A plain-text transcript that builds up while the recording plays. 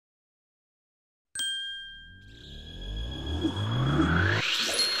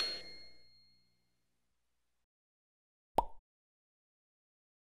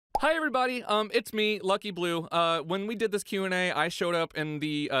Hi everybody, it's me, Lucky Blue. When we did this Q&A, I showed up in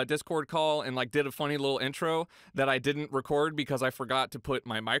the Discord call and like did a funny little intro that I didn't record because I forgot to put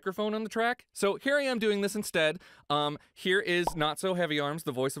my microphone on the track. So here I am doing this instead. Here is Not-So-Heavyarms,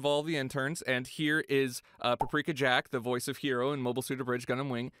 the voice of all of the interns, and here is Paprika Jack, the voice of Hero in Mobile Suit of Bridge, Gun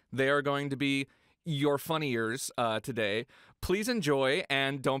and Wing. They are going to be your funny ears today. Please enjoy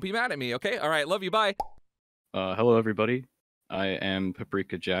and don't be mad at me, okay? All right, love you, bye. Hello, everybody. I am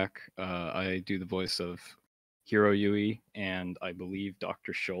Paprika Jack. I do the voice of Hero Yui and I believe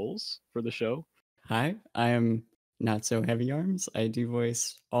Dr. Scholes for the show. Hi, I am Not-So-Heavyarms. I do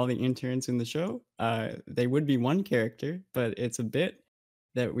voice all the interns in the show. They would be one character, but it's a bit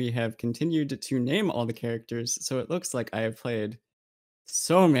that we have continued to name all the characters, so it looks like I have played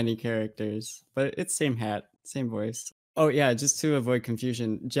so many characters, but it's same hat, same voice. Oh yeah, just to avoid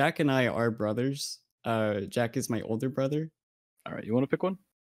confusion, Jack and I are brothers. Jack is my older brother. All right, you want to pick one?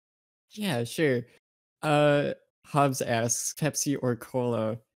 Yeah, sure. Hobbs asks Pepsi or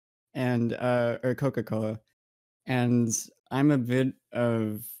cola, and or Coca-Cola, and I'm a bit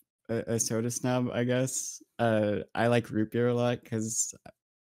of a soda snob, I guess. I like root beer a lot because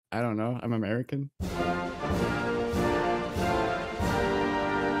I don't know, I'm American.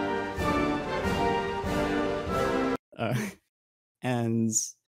 Uh, and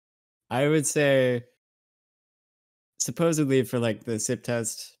I would say supposedly for like the sip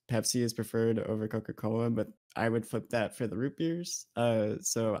test, Pepsi is preferred over Coca-Cola, but I would flip that for the root beers.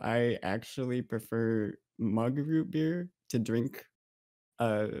 So I actually prefer mug root beer to drink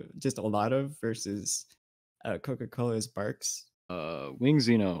just a lot of versus Coca-Cola's Barks. Wing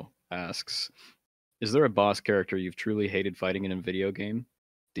Zeno asks, is there a boss character you've truly hated fighting in a video game?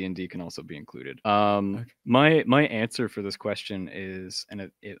 D&D can also be included. Okay. My answer for this question is,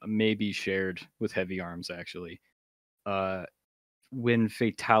 and it may be shared with Heavy Arms actually, when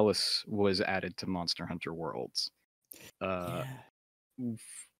Fatalis was added to Monster Hunter Worlds. Yeah.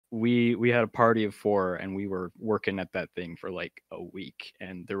 We had a party of 4 and we were working at that thing for like a week,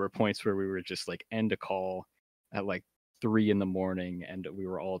 and there were points where we were just like end a call at like 3 in the morning and we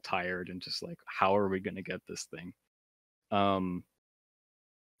were all tired and just like, how are we going to get this thing?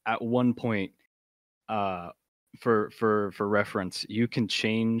 At one point, for reference, you can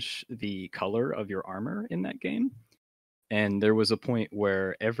change the color of your armor in that game. And there was a point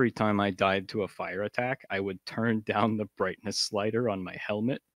where every time I died to a fire attack, I would turn down the brightness slider on my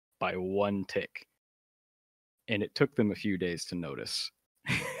helmet by 1 tick. And it took them a few days to notice.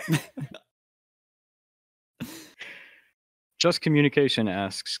 Just Communication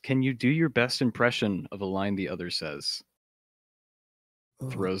asks, can you do your best impression of a line the other says?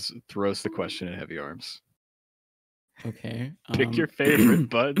 Throws the question at Heavy Arms. Okay. Pick your favorite,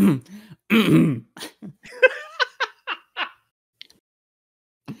 bud.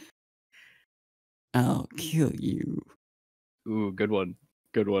 I'll kill you. Ooh, good one.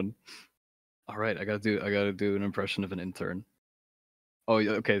 Good one. All right, I gotta do an impression of an intern. Oh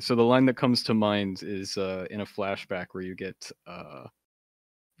yeah, okay. So the line that comes to mind is in a flashback where you're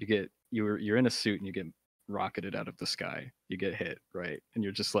in a suit and you get rocketed out of the sky. You get hit, right? And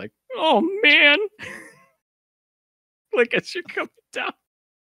you're just like, oh man, like as you're coming down.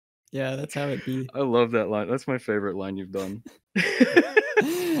 Yeah, that's how it be. I love that line. That's my favorite line you've done.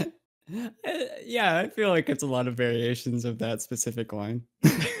 Yeah, I feel like it's a lot of variations of that specific line.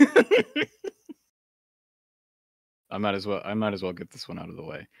 I might as well get this one out of the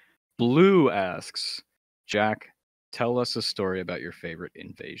way. Blue asks, Jack, tell us a story about your favorite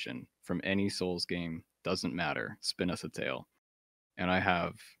invasion from any Souls game. Doesn't matter. Spin us a tale. And I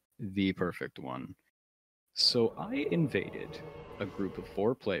have the perfect one. So I invaded a group of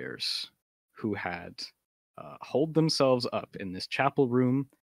 4 players who had holed themselves up in this chapel room,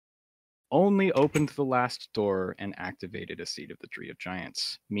 only opened the last door and activated a seat of the Tree of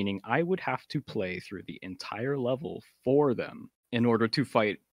Giants, meaning I would have to play through the entire level for them in order to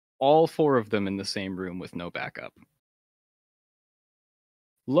fight all 4 of them in the same room with no backup.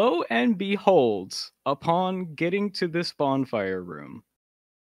 Lo and behold, upon getting to this bonfire room,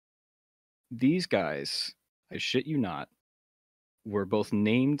 these guys, I shit you not, were both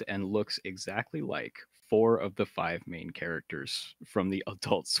named and looks exactly like 4 of the 5 main characters from the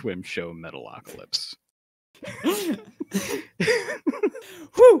Adult Swim show Metalocalypse.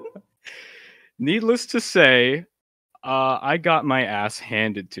 Whew! Needless to say, I got my ass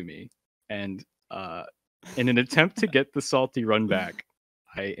handed to me, and in an attempt to get the salty run back,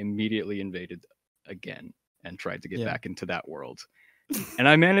 I immediately invaded again and tried to get back into that world. And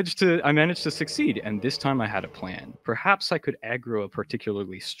I managed to succeed, and this time I had a plan. Perhaps I could aggro a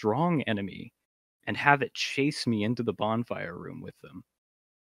particularly strong enemy and have it chase me into the bonfire room with them.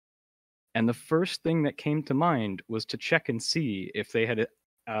 And the first thing that came to mind was to check and see if they had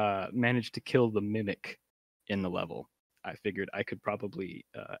managed to kill the mimic in the level. I figured I could probably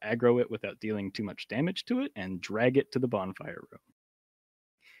aggro it without dealing too much damage to it and drag it to the bonfire room.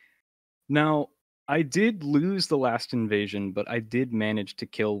 Now, I did lose the last invasion, but I did manage to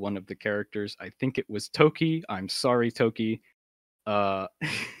kill one of the characters. I think it was Toki. I'm sorry, Toki. And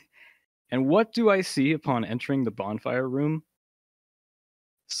what do I see upon entering the bonfire room?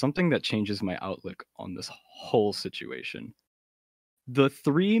 Something that changes my outlook on this whole situation. The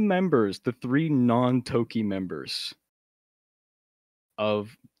three non-Toki members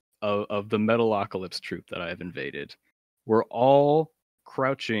of the Metalocalypse troop that I have invaded were all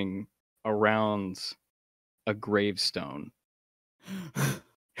crouching around a gravestone.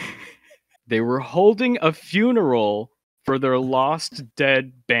 They were holding a funeral for their lost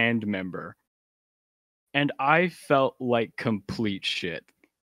dead band member. And I felt like complete shit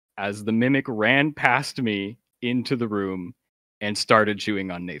as the mimic ran past me into the room and started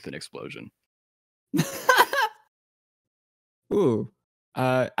chewing on Nathan Explosion. Ooh.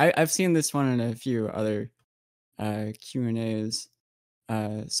 I've seen this one in a few other Q&As.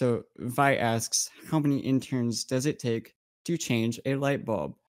 So Vi asks, how many interns does it take to change a light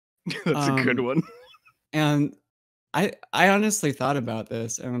bulb? That's a good one. And I honestly thought about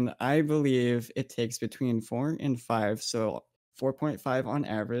this, and I believe it takes between 4 and 5, so 4.5 on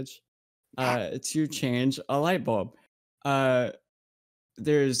average, to change a light bulb.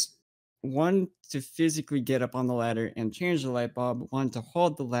 There's one to physically get up on the ladder and change the light bulb, one to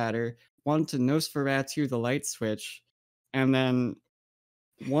hold the ladder, one to Nosferatu the light switch, and then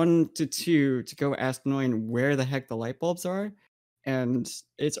 1 to 2 to go ask Noin where the heck the light bulbs are. And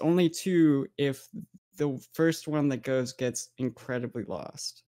it's only 2 if the first one that goes gets incredibly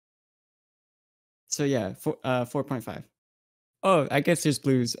lost. So yeah, 4.5. Oh, I guess there's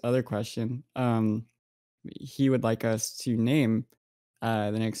Blue's other question. He would like us to name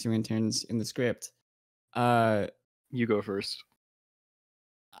the next 2 interns in the script. You go first.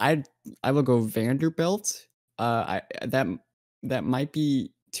 I will go Vanderbilt. That might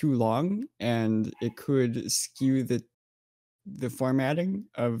be too long, and it could skew the formatting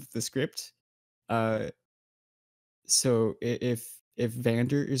of the script. So if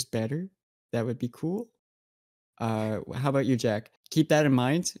Vander is better, that would be cool. How about you, Jack? Keep that in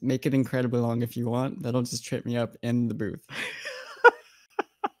mind. Make it incredibly long if you want. That'll just trip me up in the booth.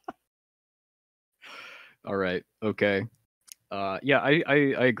 All right. Okay. Yeah, I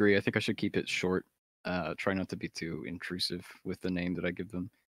agree. I think I should keep it short. Try not to be too intrusive with the name that I give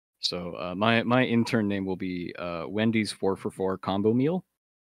them. So my intern name will be Wendy's 4 for 4 combo meal.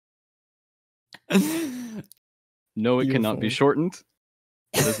 No, it cannot be Beautiful. shortened.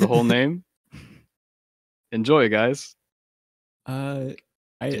 That is the whole name. Enjoy, guys. I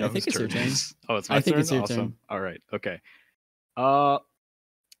Do you know think whose it's your turn it turn. is? Oh, it's my I turn? think it's your Awesome. turn. All right. Okay.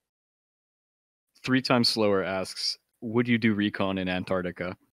 3 times slower asks, would you do recon in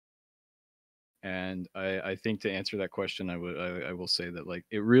Antarctica? And I think to answer that question, I will say that like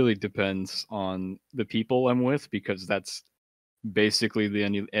it really depends on the people I'm with, because that's basically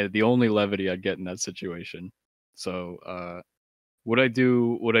the only levity I'd get in that situation. So would I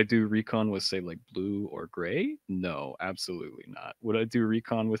do recon with, say, like blue or gray? No, absolutely not. Would I do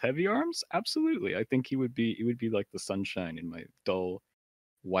recon with heavy arms? Absolutely. I think he would be like the sunshine in my dull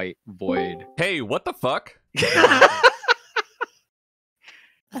white void. Hey, what the fuck?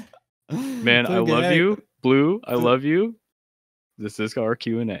 Man, I love you, Blue. I Blue- love you. This is our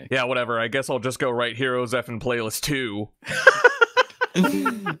Q&A. Yeah, whatever. I guess I'll just go write Heroes effing playlist 2.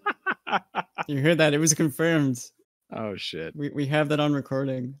 You heard that? It was confirmed. Oh shit. We have that on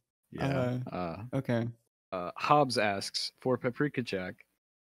recording. Yeah. Okay. Hobbs asks, for Paprika Jack,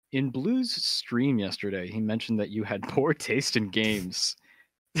 in Blue's stream yesterday, he mentioned that you had poor taste in games,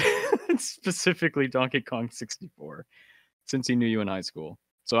 specifically Donkey Kong 64, since he knew you in high school.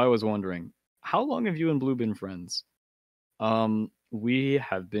 So I was wondering, how long have you and Blue been friends? We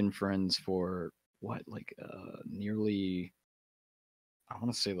have been friends for what, like nearly, I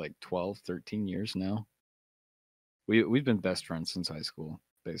want to say like 12, 13 years now. We've been best friends since high school,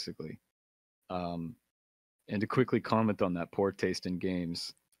 basically. And to quickly comment on that poor taste in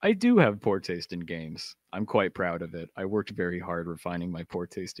games, I do have poor taste in games. I'm quite proud of it. I worked very hard refining my poor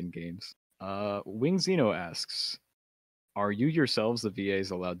taste in games. Wing Zeno asks, are you yourselves, the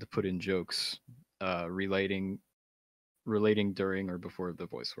VAs, allowed to put in jokes relating during or before the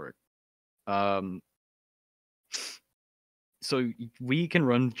voice work? So we can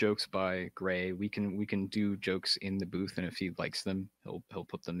run jokes by Gray. We can do jokes in the booth, and if he likes them, he'll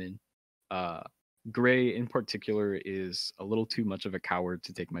put them in. Gray in particular is a little too much of a coward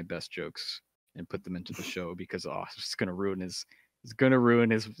to take my best jokes and put them into the show because it's just gonna ruin his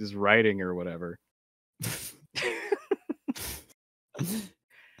writing or whatever.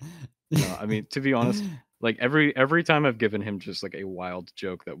 No, I mean, to be honest, like every time I've given him just like a wild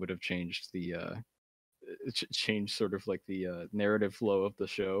joke that would have changed the changed sort of like the narrative flow of the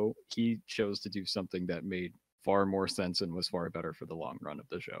show, he chose to do something that made far more sense and was far better for the long run of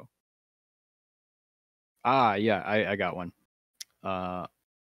the show. Yeah, I got one.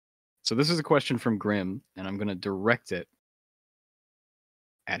 So this is a question from Grim, and I'm gonna direct it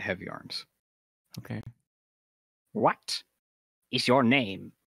at Heavy Arms. Okay. What is your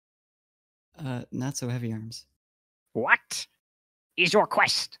name? Not so heavy arms. What is your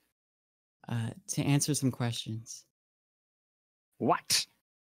quest? To answer some questions. What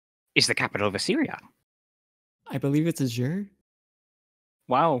is the capital of Assyria? I believe it's Azure.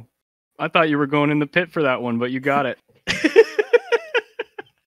 Wow. I thought you were going in the pit for that one, but you got it.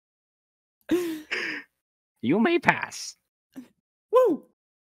 You may pass. Woo!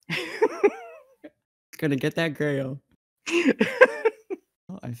 Gonna get that grail.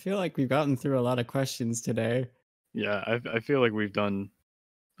 Well, I feel like we've gotten through a lot of questions today. Yeah, I feel like we've done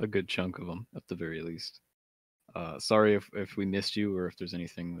a good chunk of them at the very least. Sorry if we missed you or if there's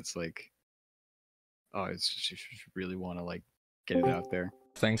anything that's like, oh, it's just, you really want to like get it out there.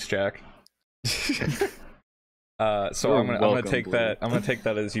 Thanks, Jack. So You're I'm gonna welcome, take Blue. that. I'm gonna take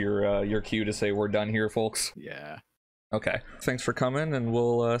that as your cue to say we're done here, folks. Yeah. Okay. Thanks for coming, and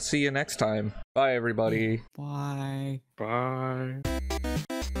we'll see you next time. Bye, everybody. Bye. Bye.